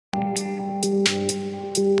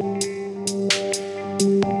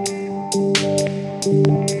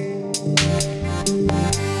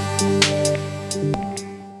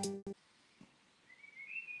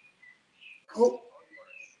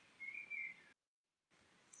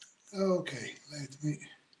Okay, let me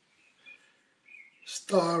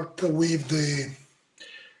start with the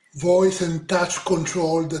voice and touch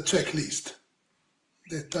controlled checklist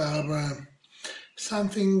that are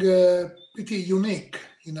something pretty unique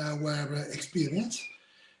in our experience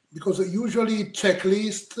because usually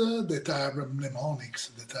checklists that are mnemonics,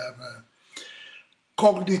 that are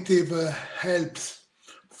cognitive helps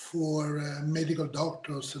for medical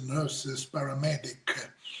doctors, nurses, paramedic,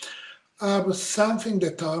 are something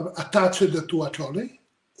that are attached to a trolley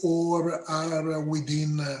or are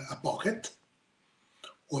within a pocket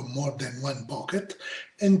or more than one pocket,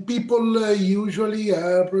 and people usually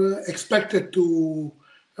are expected to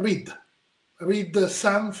read, read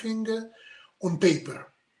something on paper.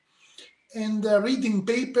 And reading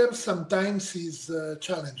paper sometimes is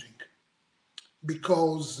challenging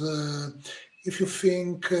because if you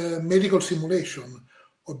think medical simulation,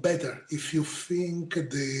 or better, if you think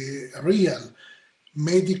the real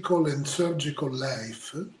medical and surgical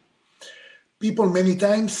life, people many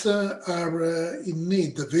times are in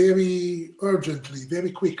need very urgently,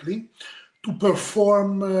 very quickly, to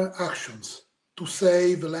perform actions, to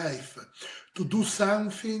save life, to do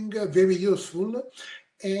something very useful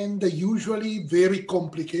and usually very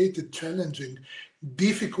complicated, challenging,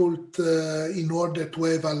 difficult in order to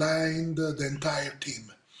have aligned the entire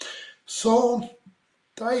team. So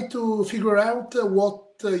try to figure out what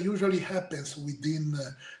usually happens within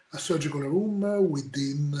a surgical room,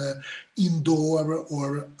 within indoor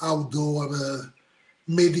or outdoor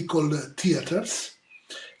medical theaters,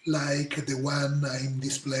 like the one I'm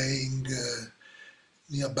displaying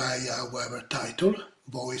nearby our title,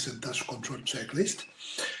 Voice and Touch Control Checklist.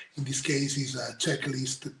 In this case, is a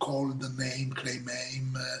checklist called Name, Claim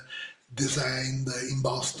Aim, designed in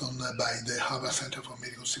Boston by the Harvard Center for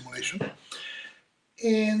Medical Simulation.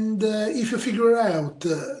 And if you figure out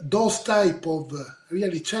those type of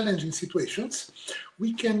really challenging situations,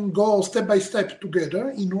 we can go step by step together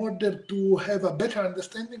in order to have a better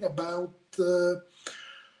understanding about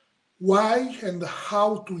why and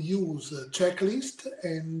how to use checklist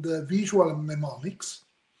and visual mnemonics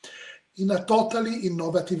in a totally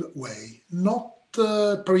innovative way, not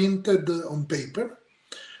printed on paper,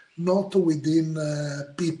 not within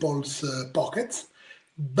people's pockets,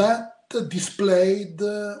 but displayed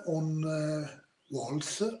on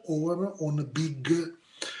walls or on big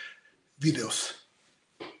videos.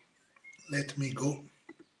 Let me go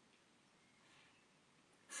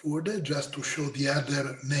further just to show the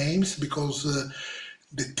other names because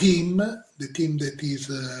the team that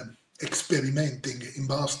is experimenting in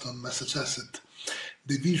Boston, Massachusetts,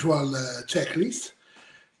 the visual checklist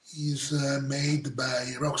is made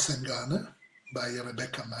by Roxanne Garner, by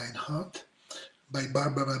Rebecca Meinhardt, by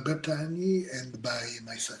Barbara Bertagni, and by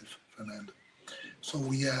myself, Fernando. So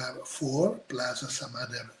we are four, plus some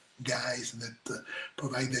other guys that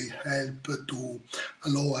provide their help to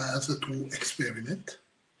allow us to experiment.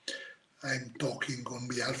 I'm talking on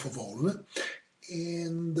behalf of all,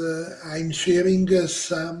 and I'm sharing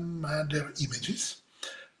some other images.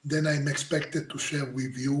 Then I'm expected to share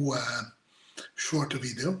with you a short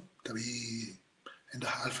video,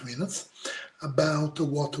 3.5 minutes, about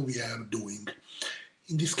what we are doing.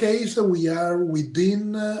 In this case, we are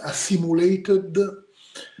within a simulated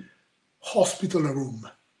hospital room.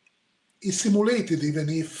 It's simulated even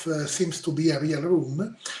if seems to be a real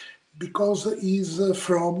room because it's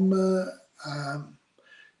from a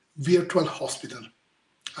virtual hospital,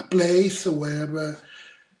 a place where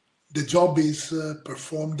the job is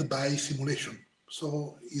performed by simulation.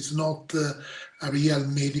 So it's not a real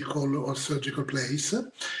medical or surgical place.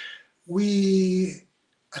 We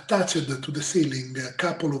attached to the ceiling a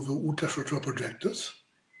couple of ultrashort projectors.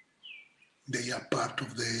 They are part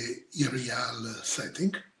of the IREAL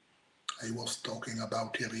setting. I was talking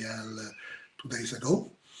about IREAL 2 days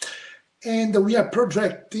ago. And we are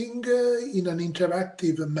projecting in an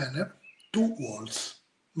interactive manner 2 walls,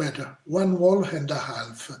 better, 1.5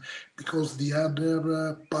 walls, because the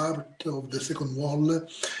other part of the second wall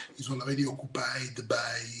is already occupied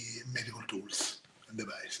by medical tools and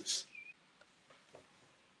devices.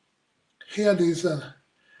 Here is a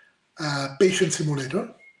patient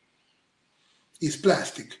simulator. It's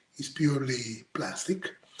plastic, it's purely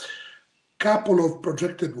plastic. Couple of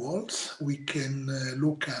projected walls. We can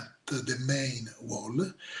look at the main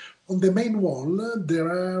wall. On the main wall, there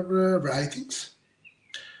are writings.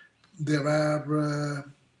 There are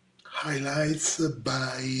highlights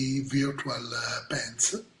by virtual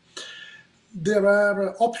pens. There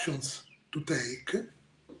are options to take,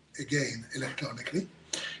 again, electronically,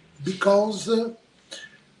 because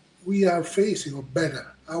we are facing, or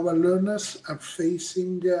better, our learners are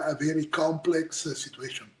facing a very complex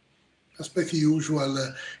situation. aspect usual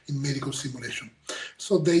in medical simulation.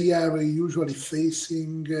 So they are usually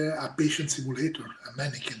facing a patient simulator, a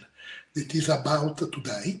mannequin, that is about to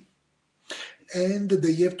die, and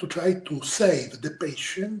they have to try to save the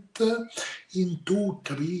patient in 2,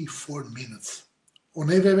 3, 4 minutes.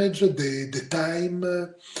 On average, the time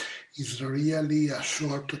is really a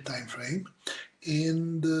short time frame,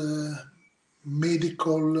 and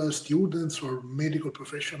medical students or medical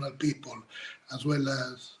professional people, as well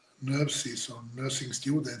as nurses or nursing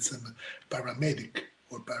students and paramedic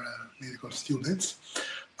or paramedical students,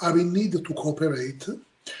 are in need to cooperate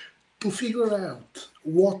to figure out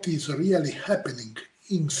what is really happening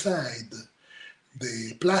inside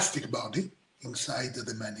the plastic body, inside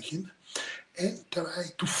the mannequin, and try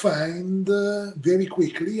to find very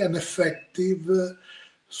quickly an effective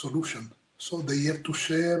solution. So they have to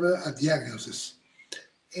share a diagnosis.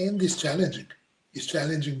 And it's challenging. It's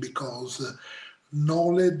challenging because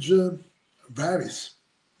knowledge varies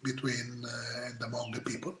between and among the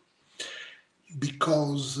people,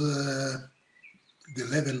 because the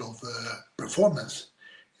level of performance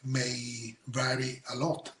may vary a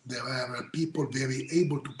lot. There are people very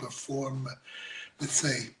able to perform, let's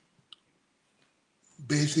say,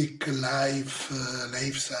 basic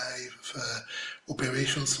life-size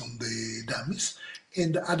operations on the dummies,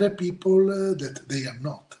 and other people that they are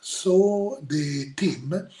not. So the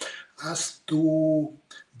team has to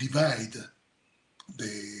divide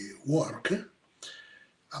the work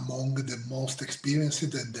among the most experienced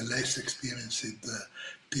and the less experienced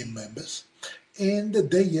team members, and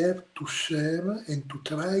they have to share and to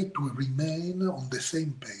try to remain on the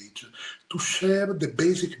same page, to share the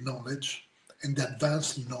basic knowledge and the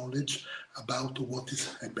advanced knowledge about what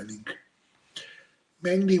is happening.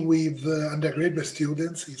 Mainly with undergraduate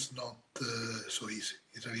students, it's not so easy.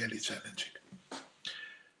 It's really challenging.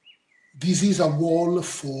 This is a wall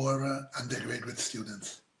for undergraduate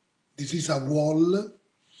students. This is a wall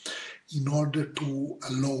in order to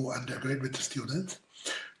allow undergraduate students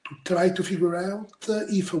to try to figure out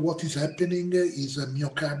if what is happening is a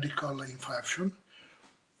myocardial infarction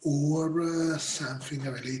or something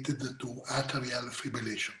related to atrial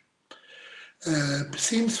fibrillation.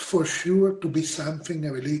 Seems for sure to be something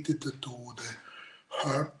related to the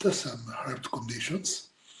heart, some heart conditions,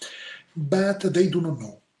 but they do not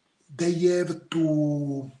know. They have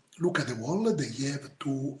to look at the wall, they have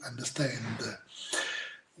to understand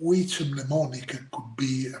which mnemonic could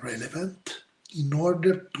be relevant in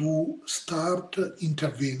order to start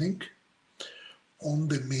intervening on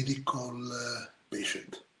the medical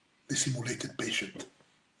patient, the simulated patient,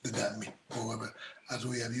 the dummy, or as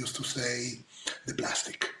we are used to say, the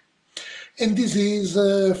plastic. And this is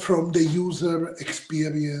from the user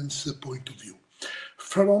experience point of view.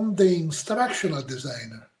 From the instructional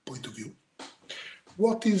designer point of view,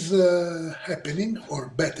 what is happening, or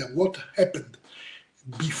better, what happened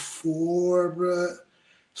before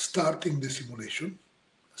starting the simulation,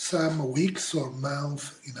 some weeks or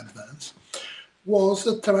months in advance, was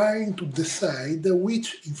trying to decide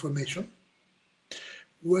which information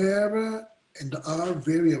were and are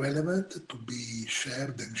very relevant to be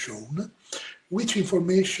shared and shown, which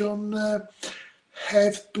information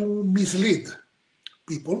have to mislead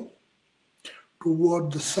people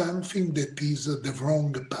toward something that is the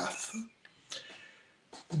wrong path,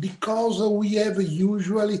 because we have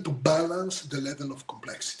usually to balance the level of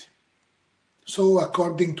complexity. So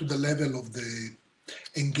according to the level of the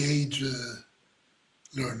engaged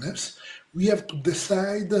learners, we have to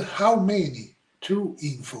decide how many true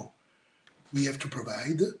info we have to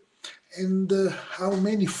provide and how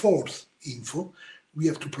many false info we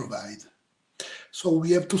have to provide. So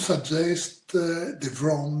we have to suggest the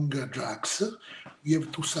wrong drugs, we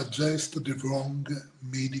have to suggest the wrong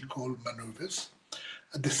medical maneuvers.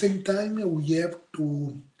 At the same time, we have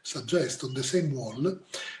to suggest on the same wall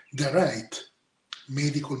the right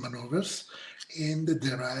medical maneuvers and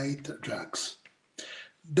the right drugs.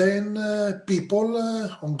 Then people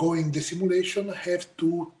ongoing the simulation have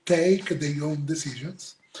to take their own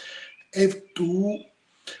decisions, have to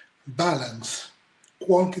balance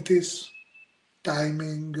quantities,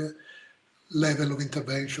 timing, level of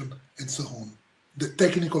intervention, and so on. The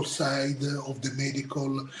technical side of the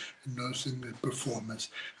medical nursing performance.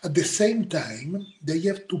 At the same time, they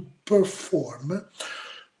have to perform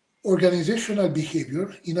organizational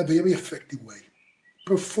behavior in a very effective way.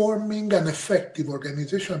 Performing an effective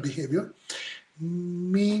organizational behavior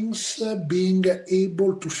means being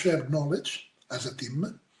able to share knowledge as a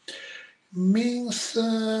team, means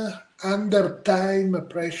under time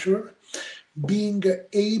pressure being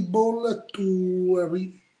able to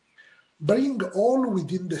bring all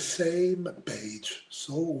within the same page,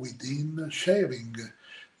 so within sharing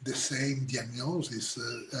the same diagnosis,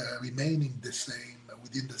 remaining the same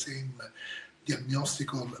within the same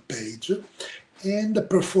diagnostical page, and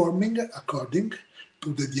performing according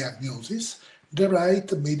to the diagnosis the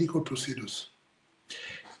right medical procedures.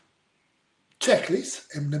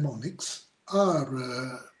 Checklists and mnemonics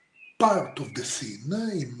are part of the scene,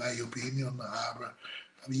 in my opinion, are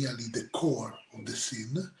really the core of the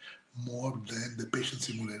scene, more than the patient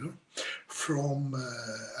simulator, from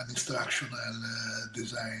an instructional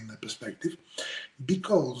design perspective,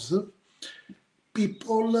 because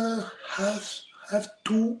people have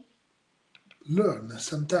to learn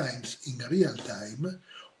sometimes in real time,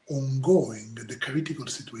 ongoing the critical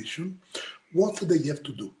situation, what they have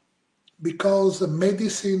to do. Because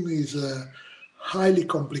medicine is a highly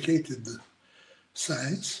complicated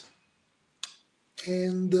science,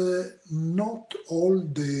 and not all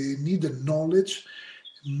the needed knowledge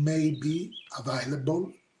may be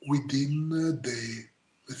available within the,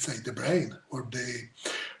 let's say, the brain or the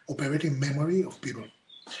operating memory of people.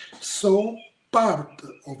 So part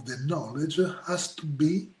of the knowledge has to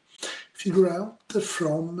be figured out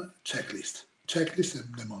from checklists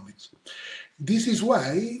and mnemonics. This is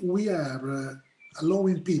why we are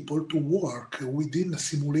allowing people to work within a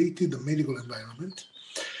simulated medical environment,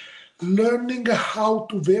 learning how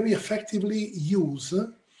to very effectively use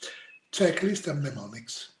checklists and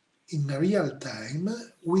mnemonics in real time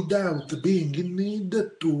without being in need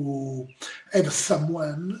to have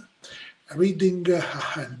someone reading a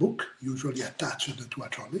handbook, usually attached to a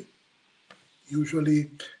trolley. Usually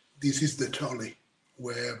this is the trolley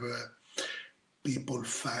where people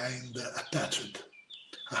find attached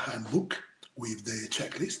a handbook with the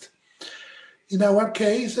checklist. In our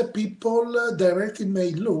case, people directly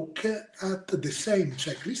may look at the same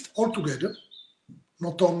checklist altogether,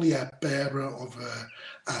 not only a pair of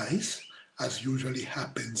eyes, as usually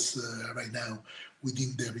happens right now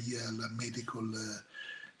within the real medical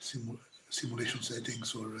simulation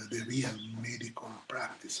settings or the real medical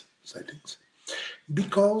practice settings,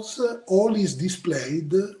 because all is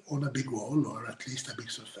displayed on a big wall or at least a big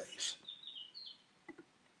surface.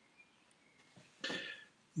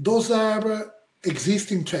 Those are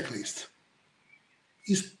existing checklists.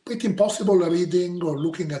 It's pretty impossible reading or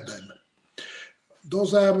looking at them.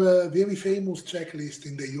 Those are very famous checklists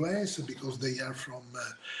in the US because they are from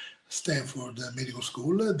Stanford Medical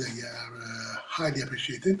School. They are highly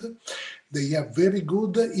appreciated. They are very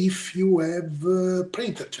good if you have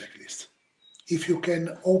printed checklists, if you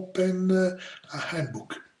can open a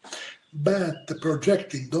handbook. But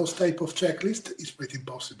projecting those type of checklists is pretty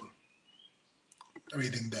impossible,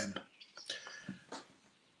 reading them.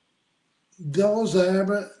 Those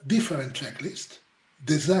are different checklists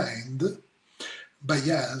designed by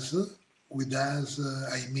us. With us,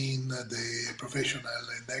 I mean the professional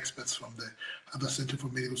and experts from the Harvard Center for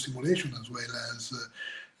Medical Simulation, as well as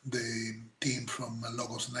the team from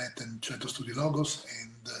LogosNet and Centro Studi Logos,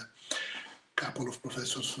 and a couple of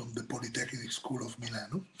professors from the Polytechnic School of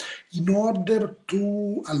Milano, in order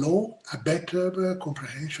to allow a better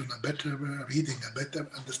comprehension, a better reading, a better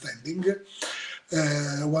understanding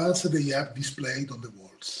once they are displayed on the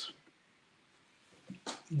walls.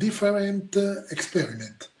 Different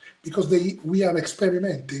experiment, because we are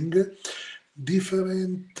experimenting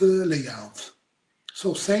different layouts.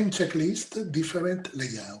 So same checklist, different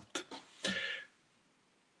layout.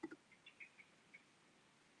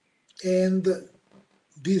 And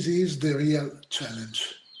this is the real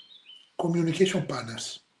challenge. Communication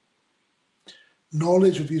partners,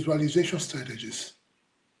 knowledge visualization strategies.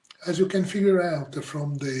 As you can figure out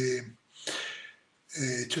from the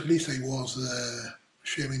checklist I was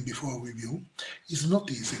sharing before with you, is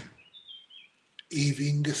not easy.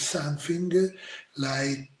 Having something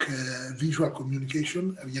like visual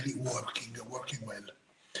communication really working well.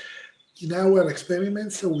 In our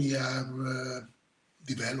experiments, we are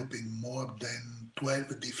developing more than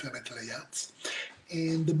 12 different layouts,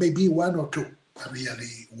 and maybe one or two are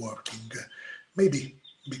really working. Maybe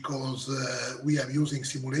because we are using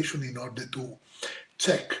simulation in order to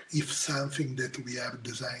check if something that we are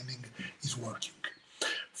designing is working.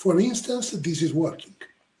 For instance, this is working.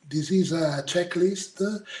 This is a checklist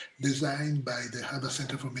designed by the Harvard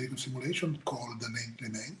Center for Medical Simulation called the Name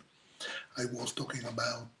Remain. I was talking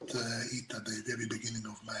about it at the very beginning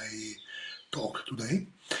of my talk today.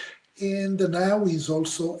 And now is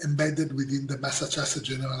also embedded within the Massachusetts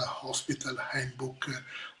General Hospital Handbook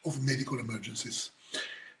of Medical Emergencies.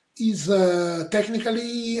 Is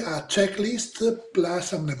technically a checklist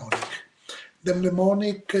plus a mnemonic. The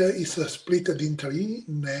mnemonic is split in three: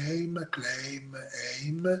 name, claim,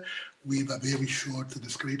 aim, with a very short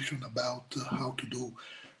description about how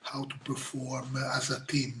to perform as a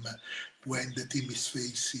team when the team is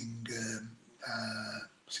facing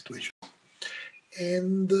a situation.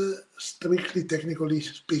 And strictly technically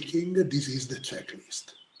speaking, this is the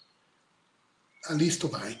checklist. A list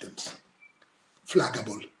of items,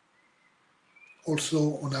 flaggable.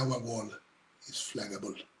 Also on our wall is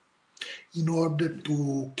flaggable. In order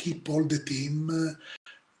to keep all the team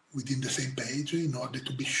within the same page, in order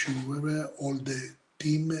to be sure all the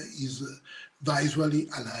team is visually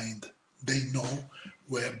aligned. They know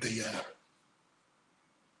where they are.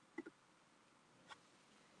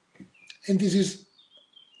 And this is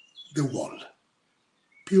the wall,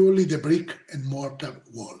 purely the brick and mortar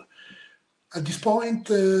wall. At this point,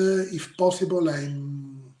 if possible,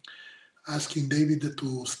 I'm asking David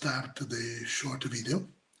to start the short video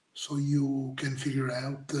so you can figure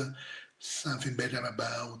out something better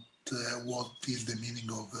about what is the meaning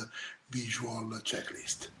of visual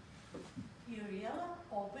checklist. Uriel,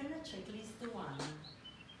 open checklist 1.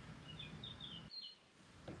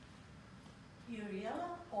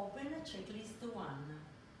 Uriel, open checklist 1.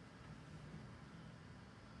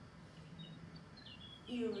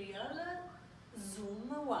 Uriel, zoom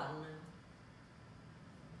 1.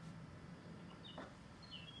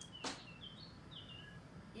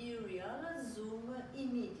 Uriel, zoom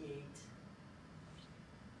immediate.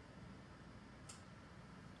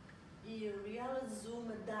 Uriel,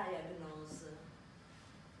 zoom diagnose.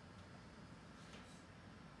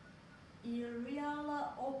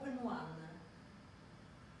 Uriel, open 1.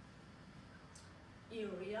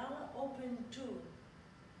 Uriel, open 2.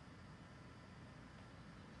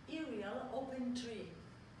 Uriel, open 3.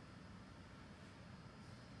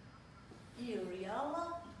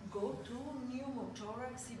 Uriel, go to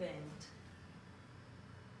pneumothorax event.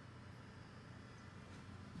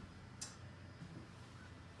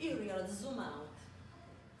 Uriel, zoom out.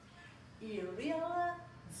 Uriel,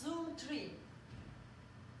 zoom 3.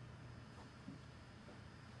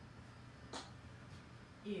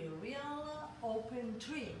 Uriel, open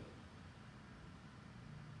 3.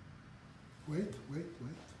 Wait.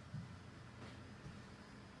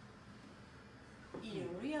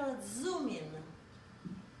 Uriel, zoom in.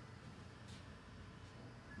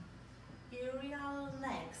 Uriel,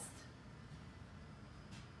 next.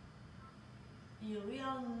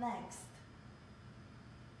 Uriel, next.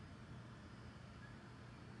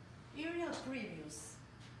 Uriel, previous.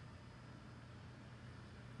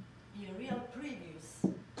 Uriel, previous.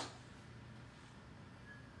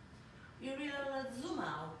 Uriel, zoom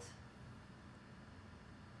out.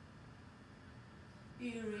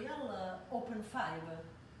 Uriel, open 5.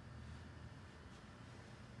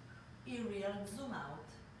 Uriel, zoom out.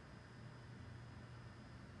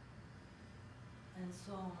 And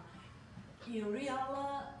so on.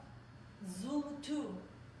 Uriel, zoom 2.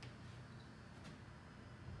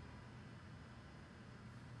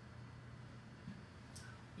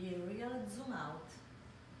 Uriel, zoom out.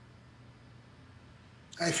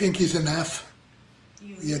 I think it's enough.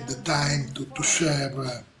 We had the time to share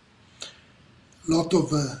a lot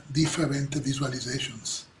of different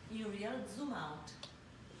visualizations. Uriel, zoom out.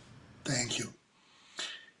 Thank you.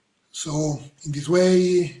 So in this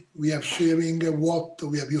way, we are sharing what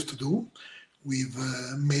we have used to do with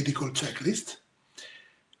medical checklist.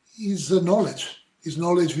 Is knowledge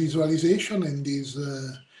visualization, and is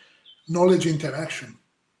knowledge interaction,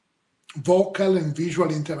 vocal and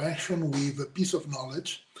visual interaction with a piece of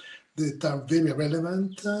knowledge that are very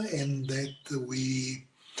relevant and that we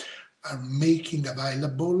are making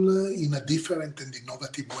available in a different and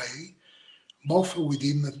innovative way, both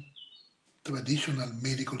within traditional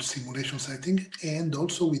medical simulation setting and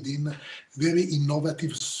also within very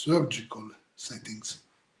innovative surgical settings,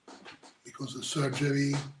 because the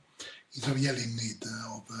surgery is really in need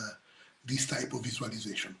of this type of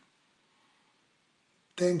visualization.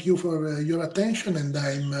 Thank you for your attention, and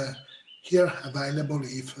I'm here available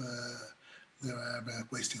if there are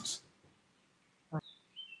questions.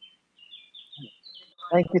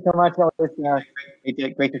 Thank you so much. Always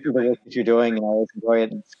great to see the work that you're doing, and I always enjoy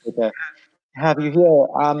it. It's good to have you here.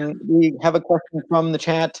 We have a question from the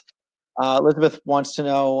chat. Elizabeth wants to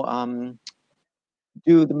know,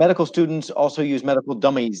 do the medical students also use medical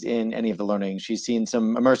dummies in any of the learning? She's seen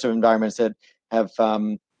some immersive environments that have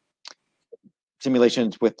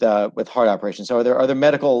simulations with heart operations. So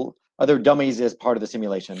are there dummies as part of the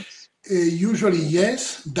simulations? Usually,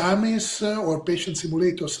 yes. Dummies or patient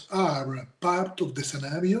simulators are part of the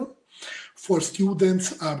scenario. For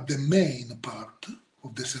students, are the main part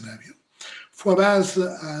of the scenario. For us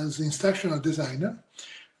as instructional designer,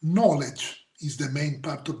 knowledge is the main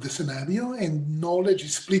part of the scenario, and knowledge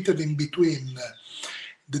is split in between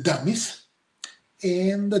the dummies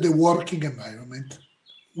and the working environment.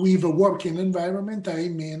 With a working environment, I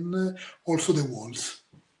mean also the walls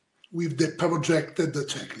with the projected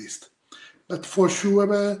checklist. But for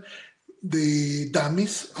sure, the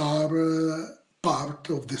dummies are part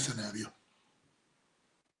of the scenario.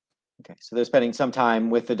 Okay, so they're spending some time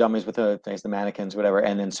with the dummies, with the mannequins, whatever,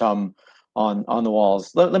 and then some on the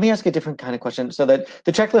walls. Let me ask a different kind of question. So that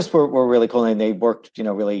the checklists were really cool and they worked,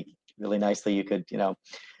 really nicely. You could,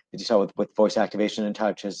 as you saw with voice activation and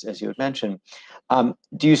touch, as you had mentioned.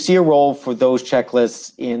 Do you see a role for those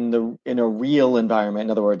checklists in a real environment?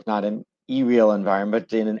 In other words, not an e-real environment,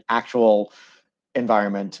 but in an actual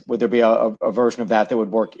environment? Would there be a version of that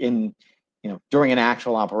would work during an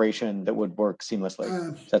actual operation that would work seamlessly?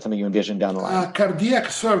 Is that something you envision down the line? A cardiac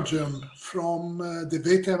surgeon from the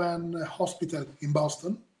veteran hospital in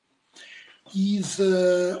Boston is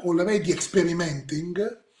already experimenting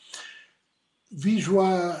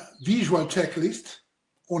visual checklist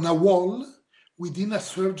on a wall within a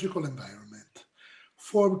surgical environment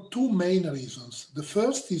for two main reasons. The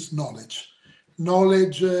first is knowledge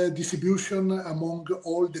distribution among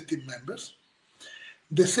all the team members.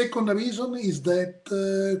 The second reason is that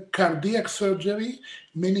cardiac surgery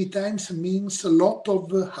many times means a lot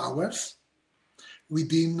of hours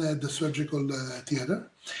within the surgical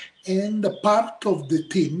theater, and a part of the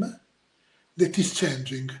team that is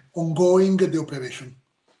changing, ongoing the operation,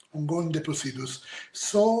 ongoing the procedures.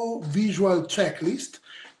 So visual checklist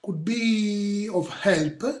could be of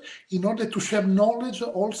help in order to share knowledge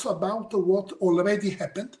also about what already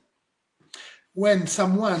happened when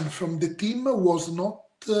someone from the team was not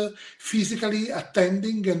physically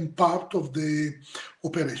attending and part of the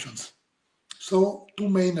operations. So two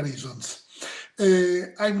main reasons.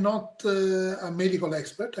 I'm not a medical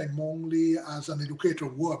expert. I'm only as an educator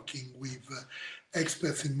working with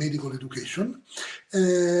experts in medical education.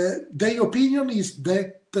 Their opinion is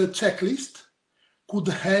that the checklist could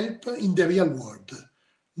help in the real world,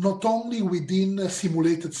 not only within a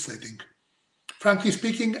simulated setting. Frankly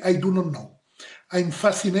speaking, I do not know. I'm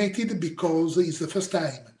fascinated because it's the first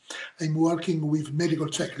time I'm working with medical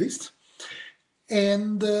checklists,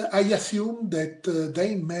 and I assume that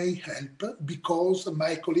they may help because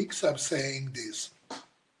my colleagues are saying this.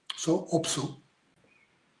 So, hope so.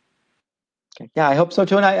 Okay. Yeah, I hope so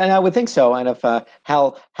too, and I would think so. And if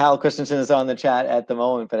Hal Christensen is on the chat at the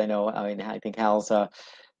moment, but I think Hal's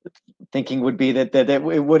thinking would be that it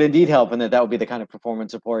would indeed help, and that would be the kind of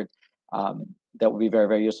performance support that would be very,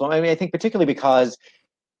 very useful. I think particularly because,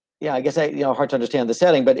 I guess hard to understand the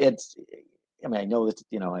setting, but it's. I know that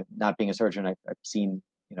not being a surgeon, I've seen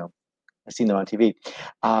I've seen them on TV,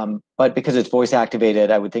 but because it's voice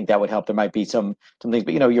activated, I would think that would help. There might be some things,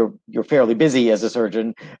 but you're fairly busy as a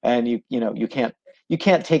surgeon, and you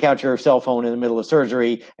can't take out your cell phone in the middle of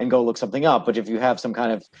surgery and go look something up. But if you have some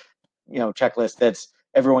kind of checklist that's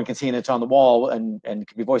everyone can see and it's on the wall and can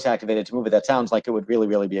be voice activated to move it, that sounds like it would really,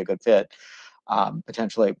 really be a good fit,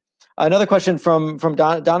 potentially. Another question from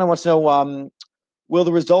Donna. Donna wants to know, will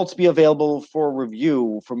the results be available for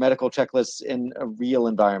review for medical checklists in a real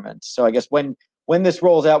environment? So I guess when this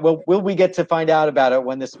rolls out, will we get to find out about it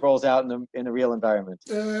when this rolls out in a real environment?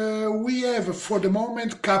 We have, for the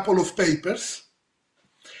moment, a couple of papers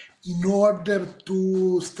in order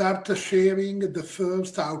to start sharing the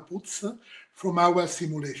first outputs from our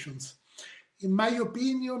simulations. In my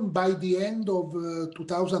opinion, by the end of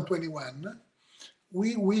 2021,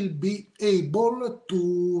 we will be able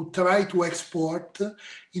to try to export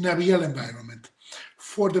in a real environment.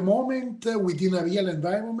 For the moment, within a real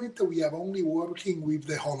environment, we are only working with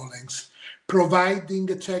the HoloLens, providing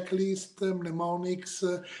a checklist, mnemonics,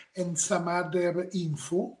 and some other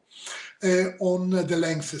info on the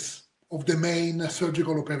lenses of the main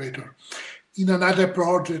surgical operator. In another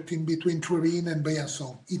project in between Turin and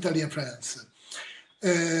Briançon, Italy and France,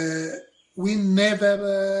 we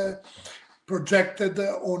never projected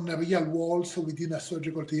on real walls within a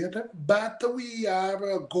surgical theater, but we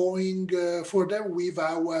are going further with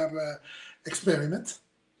our experiments.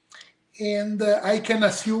 And I can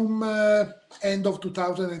assume end of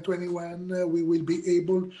 2021, we will be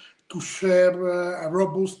able to share a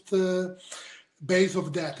robust base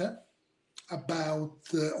of data about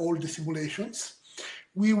all the simulations.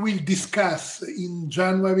 We will discuss in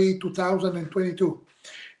January 2022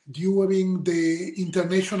 during the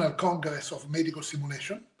International Congress of Medical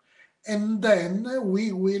Simulation, and then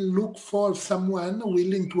we will look for someone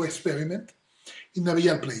willing to experiment in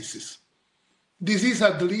real places. This is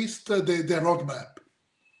at least the roadmap.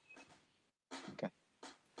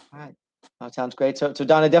 All right. That sounds great. So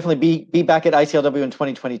Donna, definitely be back at ICLW in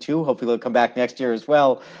 2022. Hopefully they'll come back next year as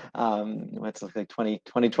well. It's like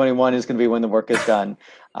 2021 is going to be when the work is done.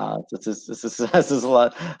 This is a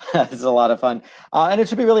lot. This is a lot of fun, and it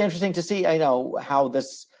should be really interesting to see. I know how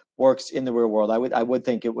this works in the real world. I would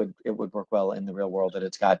think it would work well in the real world. That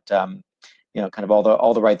it's got kind of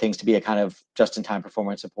all the right things to be a kind of just-in-time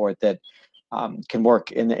performance support that can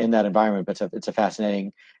work in that environment. But it's a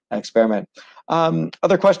fascinating experiment.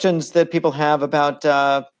 Other questions that people have about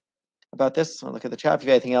this? I'll look at the chat. If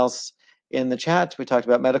you have anything else in the chat, we talked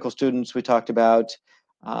about medical students. We talked about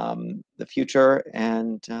the future,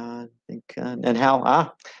 and I think and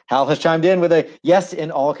Hal. Hal has chimed in with a yes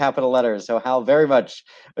in all capital letters. So Hal very much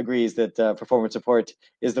agrees that performance support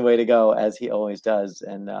is the way to go, as he always does,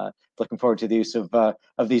 and looking forward to the use of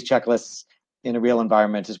these checklists in a real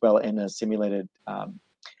environment as well in a simulated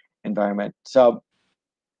environment. So.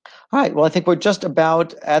 All right. Well, I think we're just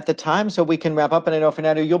about at the time, so we can wrap up. And I know,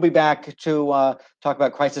 Fernando, you'll be back to talk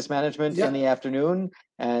about crisis management in the afternoon,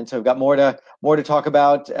 and so we've got more to talk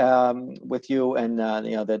about with you. And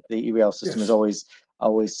that the eRail system is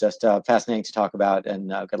always just fascinating to talk about, and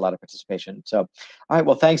got a lot of participation. So, all right.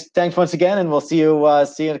 Well, thanks once again, and we'll see you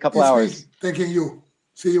in a couple hours. Thanking you.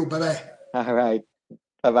 See you. Bye bye. All right.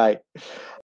 Bye bye.